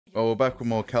Oh, we're back with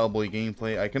more cowboy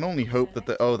gameplay. I can only hope that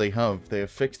they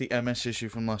have fixed the MS issue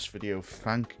from last video.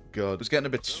 Thank God. I was getting a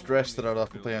bit stressed that I'd have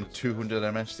to play on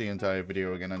 200 MS the entire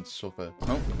video again and suffer.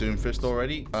 Oh, Doomfist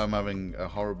already. I'm having a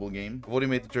horrible game. I've already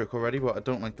made the joke already, but I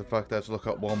don't like the fact that I have to look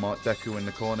at Walmart Deku in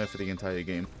the corner for the entire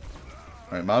game.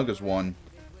 Alright, Malga's won.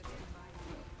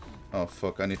 Oh,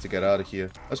 fuck. I need to get out of here.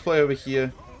 Let's play over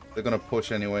here. They're gonna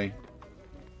push anyway.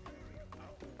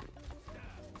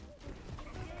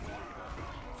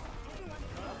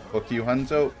 Fuck you,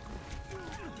 Hanzo.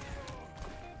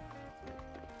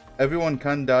 Everyone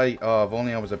can die. Oh, if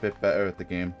only I was a bit better at the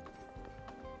game.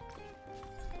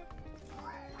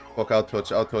 Fuck, I'll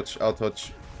touch, I'll touch, I'll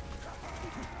touch.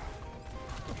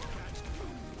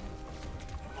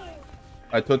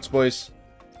 I touch, boys.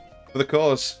 For the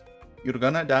cause. You're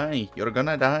gonna die. You're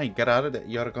gonna die. Get out of there.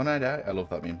 You're gonna die. I love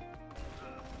that meme.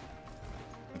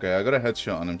 Okay, I got a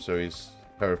headshot on him, so he's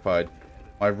terrified.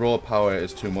 My raw power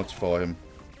is too much for him.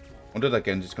 I wonder that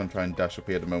Genji's gonna try and dash up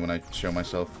here the moment I show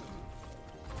myself.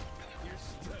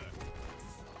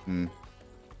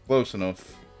 Close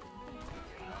enough.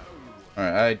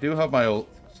 Alright, I do have my ult,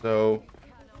 so...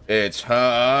 It's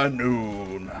high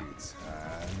noon.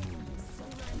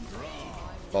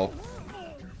 Lol.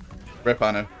 Rip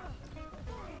Anna.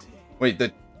 Wait,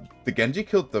 the Genji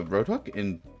killed the Roadhog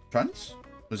in trance?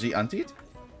 Was he antied?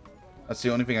 That's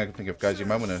the only thing I can think of, guys. You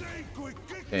might wanna...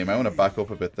 Yeah, you might wanna back up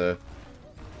a bit there.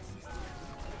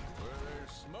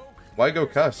 Why go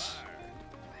Cass?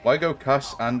 Why go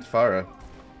Cass and Pharah?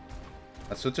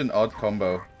 That's such an odd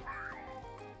combo.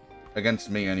 Against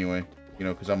me, anyway. You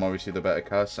know, because I'm obviously the better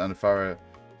Cass, and Pharah's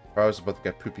about to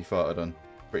get poopy farted on.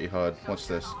 Pretty hard. Watch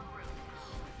this.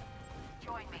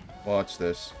 Watch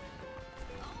this.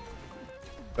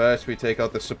 First, we take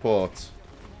out the support.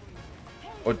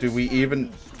 Or do we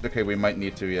even... Okay, we might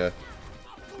need to, yeah.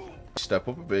 Step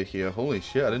up a bit here. Holy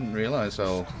shit, I didn't realize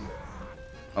how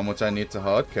much I need to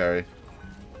hard carry.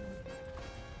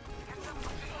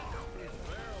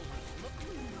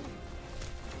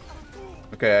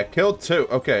 Okay, I killed 2.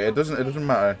 Okay, it doesn't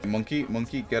matter. Monkey,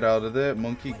 get out of there.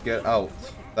 Monkey, get out.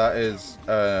 That is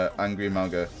angry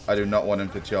Malga. I do not want him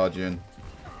to charge in.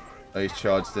 Oh, he's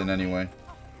charged in anyway.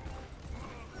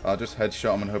 I'll just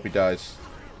headshot him and hope he dies.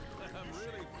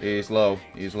 He's low.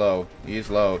 He's low. He's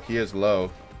low. He is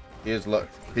low. He is low.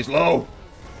 He's low.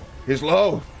 He's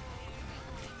low.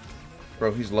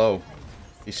 Bro, he's low.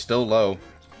 He's still low.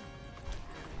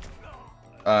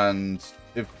 And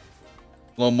if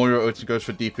Lord Moira Uchi goes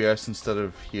for DPS instead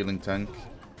of healing tank.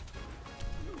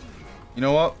 You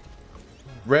know what?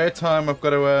 Rare time I've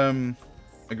got to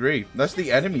agree. That's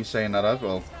the enemy saying that as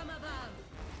well.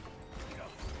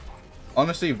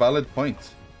 Honestly, valid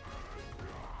point.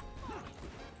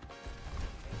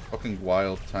 Fucking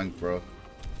wild tank, bro.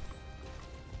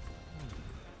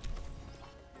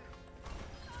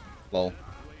 Lol.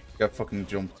 Get fucking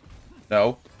jumped.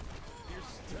 No.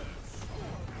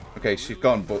 Okay, she's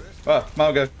gone, but... Ah,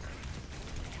 Malga.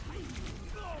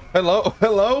 Hello?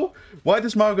 Hello? Why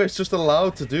does Malga just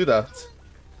allowed to do that?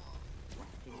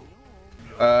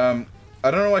 I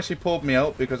don't know why she pulled me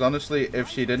out, because honestly, if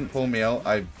she didn't pull me out,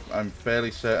 I'm fairly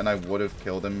certain I would have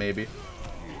killed him, maybe.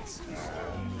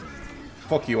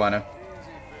 Fuck you, Anna.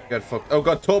 Get fucked. Oh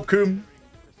god, Torpcoom!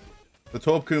 The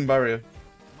Torpcoom barrier.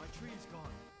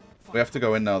 We have to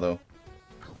go in now, though.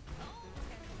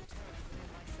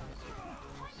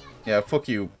 Yeah, fuck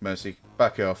you, Mercy.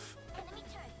 Back off.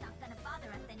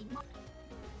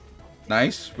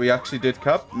 Nice. We actually did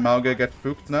cap. Malga get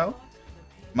fooked now.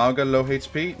 Malga low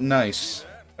HP. Nice.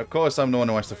 Of course, I'm the one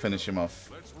who has to finish him off.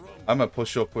 I'm gonna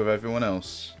push up with everyone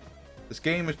else. This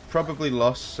game is probably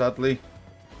lost, sadly.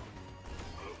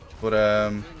 But,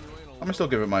 I'm gonna still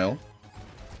give it my all.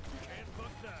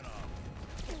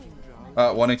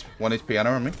 1 HP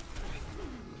Anna on me.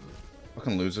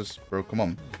 Fucking losers, bro. Come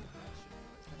on.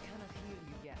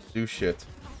 Do shit.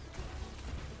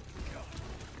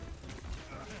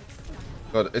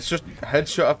 God, it's just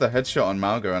headshot after headshot on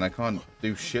Malga, and I can't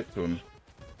do shit to him.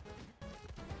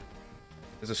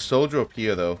 There's a soldier up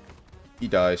here, though. He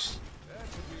dies.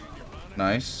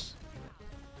 Nice.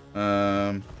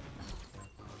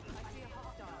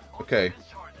 Okay.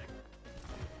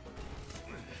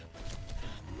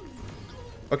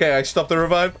 Okay, I stopped the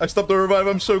revive. I stopped the revive.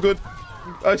 I'm so good.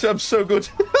 I'm so good.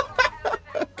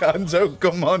 Kanzo,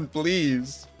 come on,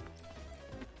 please.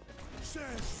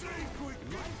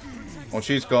 Oh,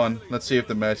 she's gone. Let's see if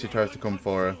the Mercy tries to come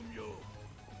for her.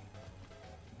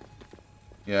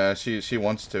 Yeah, she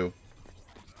wants to.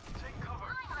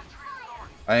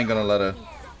 I ain't gonna let her.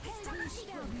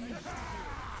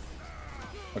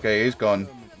 Okay, he's gone.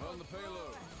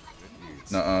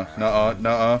 Nuh-uh, nuh-uh,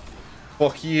 nuh-uh.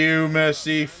 Fuck you,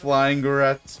 Mercy, flying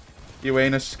rat. You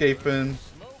ain't escaping.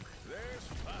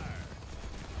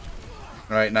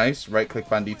 Alright, nice. Right-click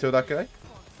Bandito, that guy.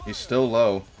 He's still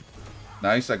low.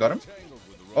 Nice, I got him.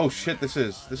 Oh shit, this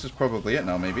is probably it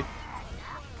now, maybe.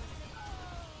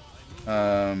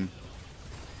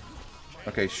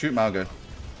 Okay, shoot Malga.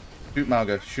 Shoot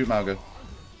Malga, shoot Malga.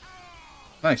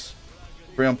 Nice.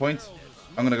 3 on point.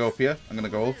 I'm gonna go up here. I'm gonna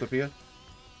go ult up here.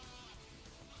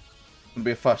 It's gonna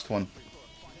be a fast one.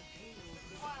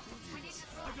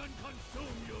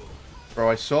 Bro,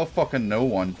 I saw fucking no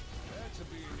one.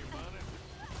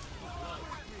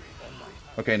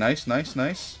 Okay, nice, nice,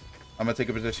 nice. I'm gonna take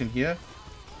a position here.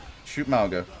 Shoot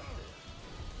Malga.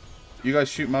 You guys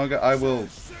shoot Malga. I will...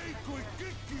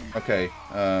 Okay,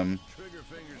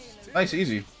 nice,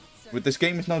 easy. But this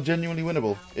game is now genuinely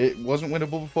winnable. It wasn't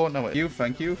winnable before. No, thank you,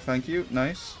 thank you, thank you.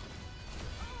 Nice.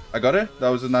 I got it. That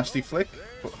was a nasty flick.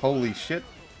 But holy shit.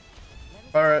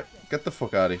 Barrett, get the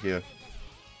fuck out of here.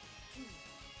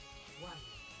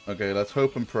 Okay, let's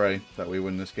hope and pray that we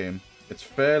win this game. It's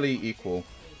fairly equal.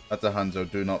 That's a Hanzo.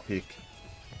 Do not peek.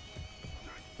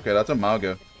 Okay, that's a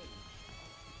Malga.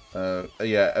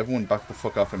 Yeah, everyone back the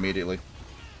fuck off immediately. Is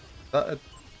that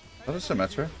a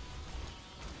Symmetra?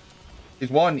 He's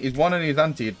one and he's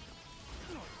antied.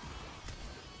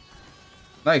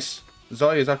 Nice.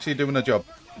 Zoe is actually doing a job.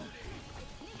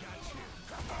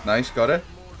 Nice, got it.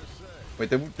 Wait,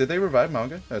 did they revive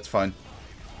Malga? That's fine.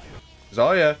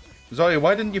 Zoya,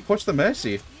 why didn't you push the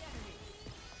Mercy?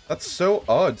 That's so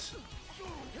odd.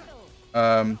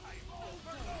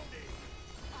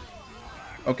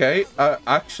 Okay,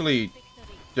 actually,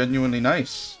 genuinely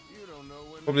nice.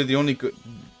 Probably the only good...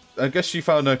 I guess she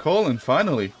found her calling,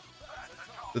 finally.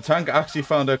 The tank actually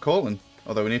found her calling.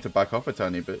 Although we need to back off a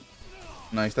tiny bit.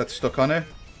 Nice, that's stuck on her.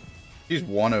 She's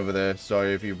one over there.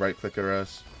 Sorry if you right-click her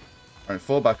ass. Alright,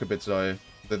 fall back a bit, Zoya.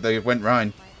 They went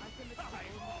Rhine.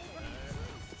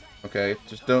 Okay,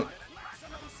 just don't...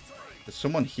 There's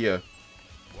someone here.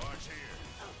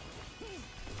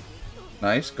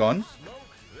 Nice, gone.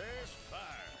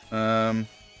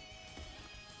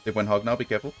 It went hog now, be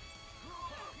careful.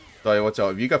 Zoya, what's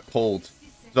up? If you get pulled...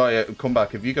 Zoya, come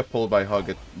back. If you get pulled by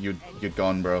hog, you're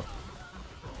gone, bro.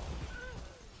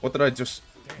 What did I just...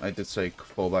 I did say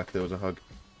fall back, there was a hug.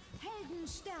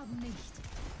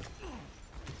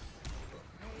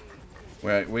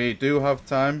 Wait, we do have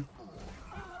time.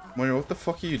 Moira, what the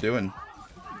fuck are you doing?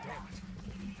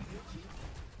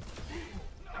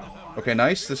 Okay,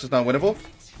 nice. This is now winnable.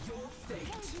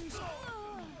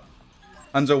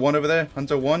 Hanzo 1 over there.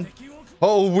 Hanzo 1.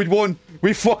 Oh, we won.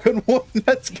 We fucking won.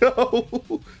 Let's go.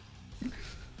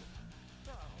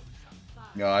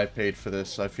 Yeah, I paid for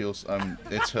this. I feel...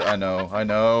 it's... I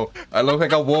know. I look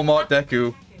like a Walmart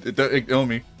Deku. Don't ignore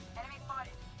me.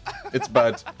 It's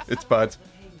bad. It's bad.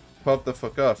 Pop the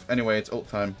fuck off. Anyway, it's ult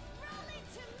time.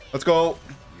 Let's go.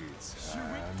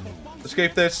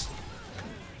 Escape this.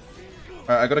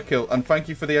 Alright, I got a kill. And thank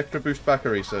you for the extra boost back,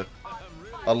 Arisa.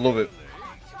 I love it.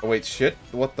 Oh, wait, shit.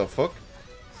 What the fuck?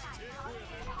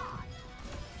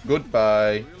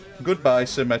 Goodbye. Goodbye,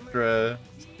 Symmetra.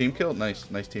 Team kill? Nice.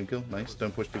 Nice team kill. Nice.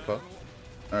 Don't push too far.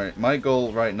 Alright, my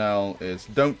goal right now is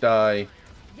don't die.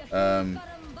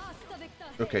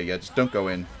 Okay, yeah, just don't go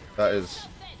in. That is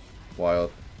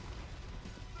wild.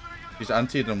 She's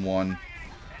antied in 1.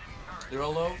 They're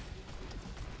all low?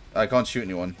 I can't shoot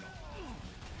anyone.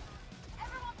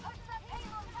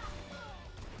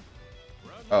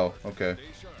 Oh, okay.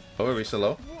 Oh, are we so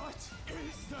low?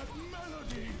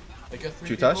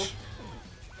 Chutash?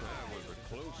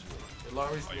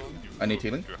 I need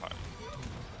healing.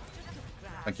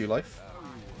 Thank you, life.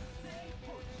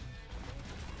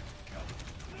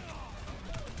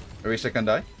 Arisa can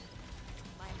die.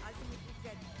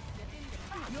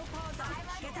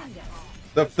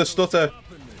 The stutter.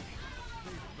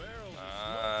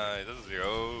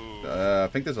 I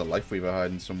think there's a life weaver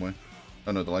hiding somewhere.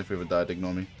 Oh no, the life weaver died.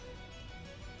 Ignore me.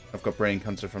 I've got brain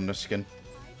cancer from this skin.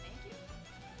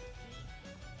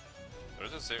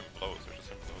 There's the same blows. There's the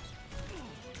same blows.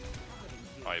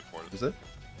 Oh, he ported. Is it?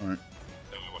 Alright.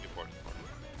 Yeah, what he ported.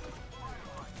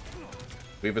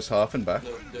 Weaver's half and back.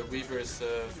 No, the weaver is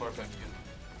far back again.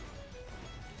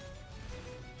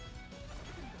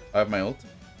 I have my ult.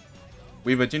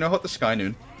 Weaver, do you know how to Sky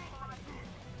Noon?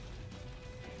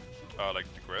 Like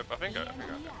the grip? I think I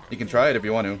You can try it if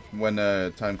you want to, when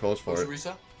time calls for it.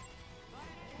 Arisa?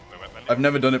 I've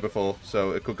never done it before,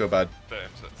 so it could go bad.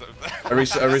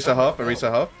 Arisa half,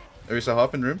 Arisa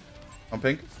half in room. On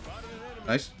pink.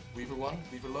 Nice. Weaver 1,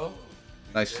 Weaver low.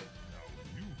 Nice.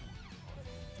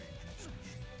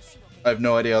 I have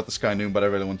no idea how to Sky Noon, but I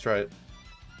really want to try it.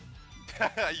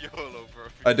 YOLO, bro.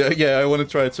 I do, yeah, I want to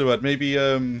try it too. I'd maybe,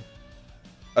 I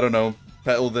don't know,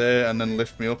 petal there and then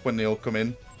lift me up when they all come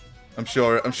in. I'm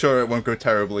sure it won't go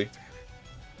terribly.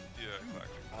 Yeah,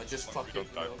 exactly. I just Once we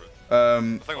fucking don't die for it. I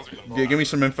think once we don't Give me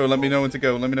some info. Let me know when to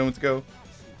go. Let me know when to go.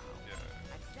 Yeah.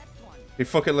 Hey,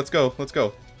 fuck it. Let's go. Let's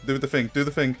go. Do the thing. Do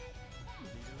the thing.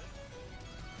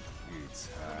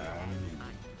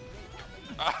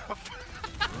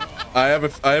 I have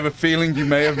a feeling you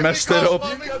may have messed it up.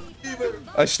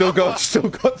 I still got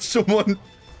someone.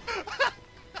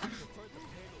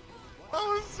 That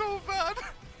was so bad.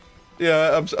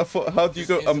 Yeah, I thought, how do you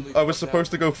go? I was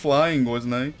supposed to go flying,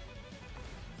 wasn't I?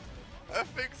 I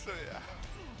think so,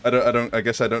 yeah. I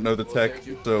guess I don't know the tech.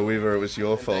 So Weaver, it was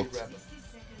your fault.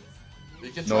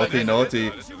 Naughty,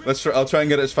 naughty. Let's try. I'll try and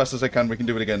get it as fast as I can. We can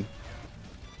do it again.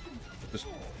 Just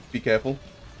be careful.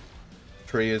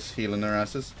 Tree is healing their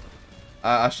asses.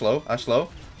 Ash low. Ash low.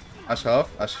 Ash half.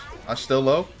 Ash still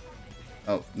low.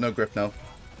 Oh, no grip now.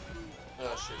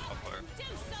 Oh shit.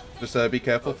 Just be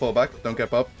careful. Fall back. Don't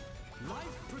get up.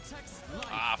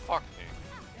 Ah, fuck me.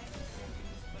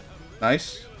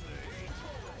 Nice.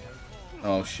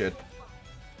 Oh shit.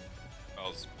 That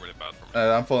was really bad for me.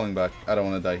 I'm falling back. I don't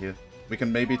want to die here. We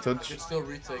can maybe I touch. should still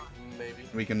retake, maybe.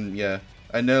 We can, yeah.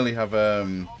 I nearly have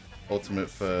ultimate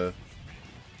for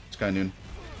Sky Noon.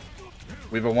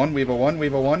 Weaver 1, Weaver 1,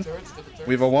 Weaver 1.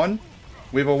 Weaver 1.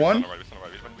 Weaver 1.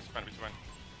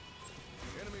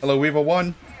 Hello, Weaver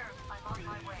 1.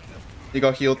 He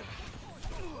got healed.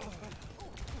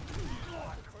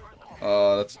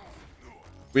 That's...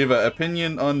 Weaver,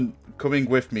 opinion on coming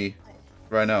with me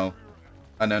right now.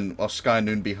 And then I'll Sky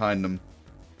Noon behind them.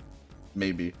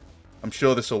 Maybe. I'm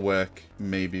sure this will work.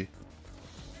 Maybe.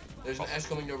 There's an Ash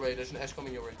coming your way. There's an Ash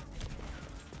coming your way.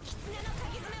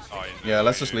 Oh, Yeah,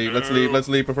 let's just leave. Let's leave. Let's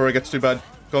leave before it gets too bad.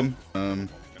 Come. All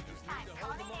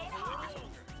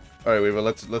right, Weaver.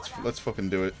 Let's fucking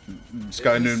do it.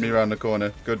 Sky Noon me around the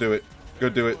corner. Go do it. Go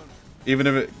do it. Even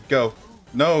if it go.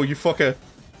 No, you fucker.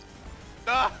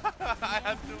 No, I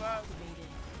had to ask.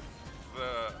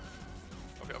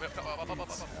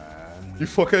 You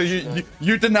fucker.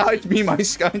 You denied me my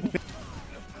Sky Noon.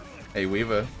 Hey,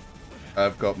 Weaver.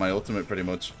 I've got my ultimate pretty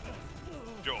much.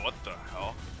 Yo, what the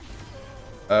hell?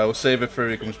 We'll save it for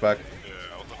he comes back. Yeah,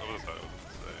 I was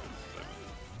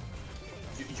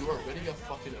You are already a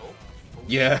fucking ult?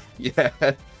 Yeah, yeah.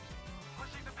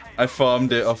 I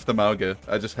farmed it off the Mauga.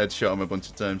 I just headshot him a bunch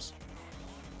of times.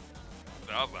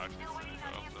 That was actually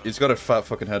He's got a fat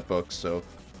fucking headbox, so...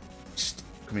 Psst,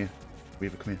 come here.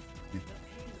 Weaver, come here.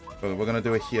 We're gonna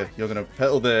do it here. You're gonna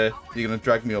petal there. You're gonna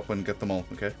drag me up and get them all,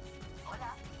 okay?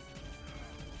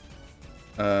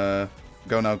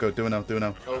 Go now, go. Do it now, do it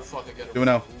now. Oh fuck, I get it. Do it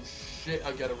now. Oh shit,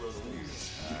 I get a run.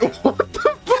 What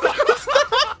the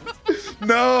fuck?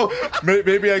 No!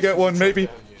 Maybe I get one, maybe.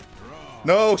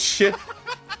 No, shit.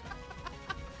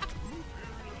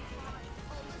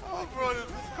 Oh, bro, this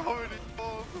is comedy.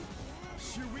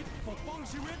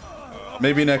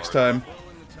 Maybe next time.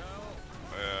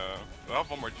 I have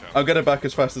one more chance. I'll get it back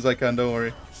as fast as I can, don't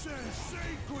worry.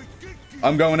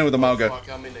 I'm going in with the Mauga. Fuck,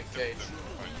 I'm in the cage.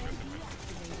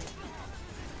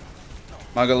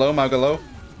 Mauga low, Mauga low.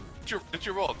 Did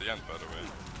you roll at the end, by the way?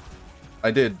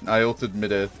 I did. I ulted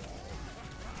mid-air.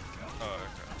 Oh, okay.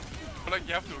 But like,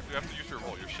 you have to use your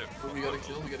roll, your shift. We gotta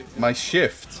kill, we gotta kill. My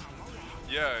shift.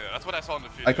 Yeah, that's what I saw in the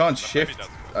video. I can't But shift.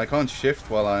 maybe I can't shift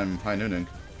while I'm high nooning.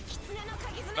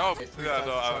 No, Okay, three yeah, times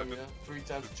no, the charm, yeah? 3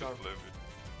 times the charm.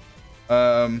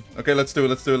 Okay, let's do it.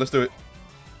 Let's do it. Let's do it.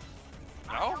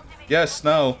 Now? Yes,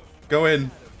 now. Go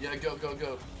in. Yeah, go, go,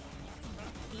 go.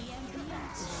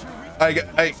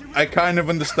 I kind of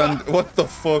understand. What the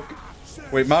fuck?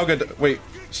 Wait, Mauga. Wait.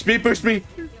 Speed boost me.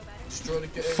 Destroy the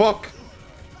cage. Fuck.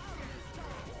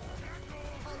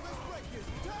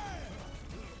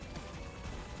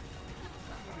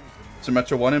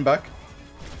 Symmetra 1 in back.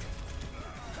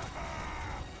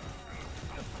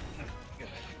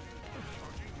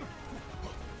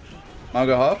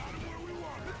 Mauga half.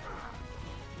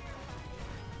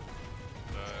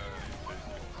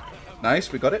 Nice,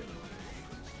 we got it.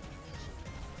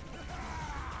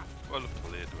 Well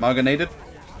played. Mauga naded.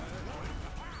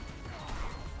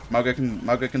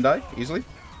 Mauga can die easily.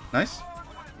 Nice.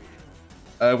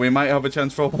 We might have a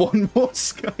chance for one more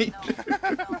Sky.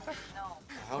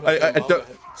 How I does don't.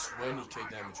 20k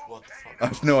damage? What the fuck? I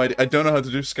have no idea. I don't know how to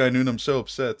do Sky Noon. I'm so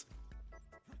upset.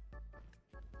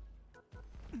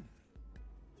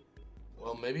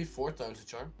 Well, maybe 4 times the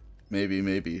charm. Maybe.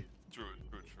 True.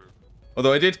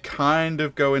 Although I did kind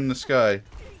of go in the sky.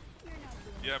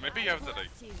 Yeah, maybe you have to like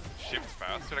shift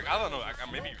faster. Like I don't know.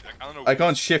 Maybe like, I don't know. I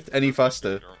can't shift any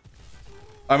faster.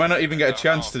 I might not even get a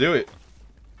chance to do it.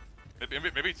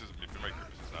 Maybe it's just my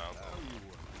purposes now.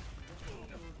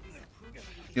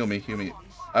 Heal me, heal me.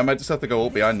 I might just have to go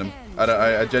up behind them.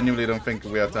 I genuinely don't think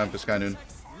we have time for Skynoon.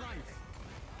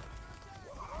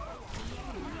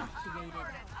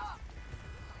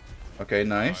 Okay,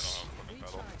 nice.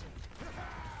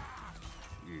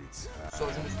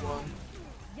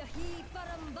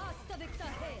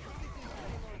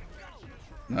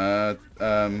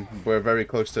 We're very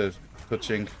close to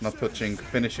touching, not touching,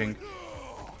 finishing.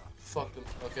 Fuck them.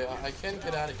 Okay, I can't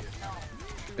get out of here.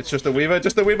 It's just a Weaver,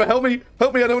 just a Weaver. Help me!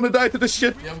 Help me! I don't want to die to this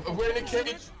shit. Yeah, we're in a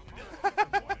cage.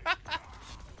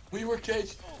 We were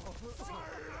caged.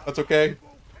 That's okay.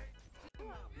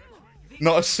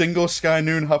 Not a single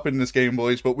Skynoon happened in this game,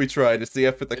 boys, but we tried. It's the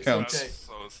effort that counts. Okay.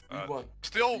 So We won.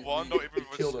 still won, though,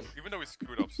 even though we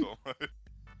screwed up so much.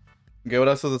 Okay, well,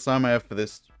 that's all the time I have for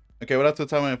this. Okay, well, that's all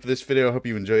the time I have for this video. I hope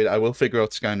you enjoyed it. I will figure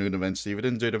out Skynoon eventually. If you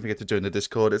did enjoy, don't forget to join the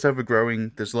Discord. It's ever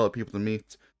growing. There's a lot of people to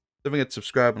meet. Don't forget to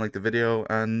subscribe and like the video.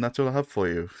 And that's all I have for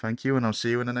you. Thank you, and I'll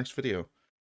see you in the next video.